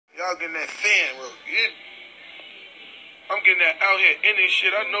Y'all getting that fan work. I'm getting that out here in this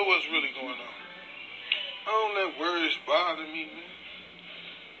shit. I know what's really going on. I don't let words bother me, man.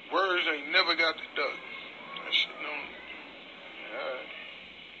 Words ain't never got the duck. That shit don't. Alright.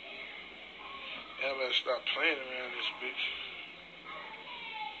 Y'all better stop playing around this bitch.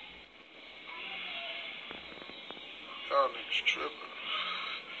 Y'all niggas tripping.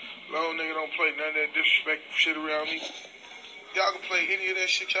 Long nigga don't play none of that disrespectful shit around me. Y'all can play any of that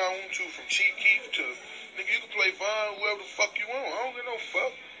shit y'all want to, from Chief Keef to, nigga, you can play Vaughn, whoever the fuck you want. I don't give no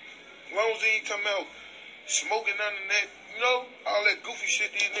fuck. As long as they ain't come out smoking none of that, you know, all that goofy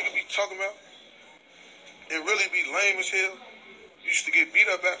shit these niggas be talking about. It really be lame as hell. Used to get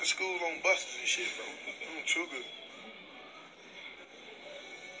beat up after school on buses and shit, bro. I'm too good.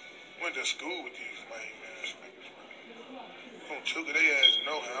 Went to school with these lame ass niggas, bro. I'm too good. They ass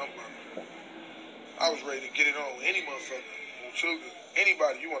know how I'm burning. I was ready to get it on with any motherfucker. Sugar.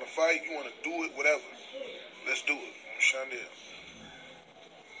 Anybody, you want to fight, you want to do it, whatever. Let's do it. I'm Shondell.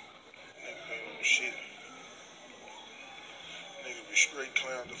 Nigga ain't no shit. Nigga be straight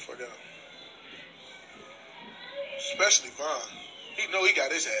clown the fuck out. Especially Vaughn. He know he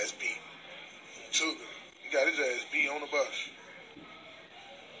got his ass beat. Sugar. He got his ass beat on the bus.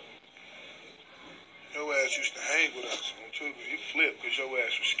 Your ass used to hang with us on Tuga. He flipped because your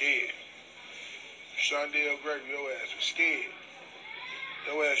ass was scared. Shondell Gregory, your ass was scared.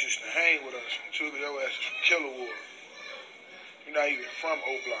 Your ass used to hang with us. Tuga, your ass is from Killer War. You're not even from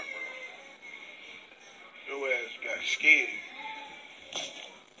O Block, bro. Your ass got scared.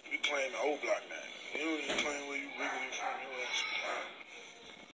 You claim O Block now. You don't even claim where you originally from. Your ass is lying.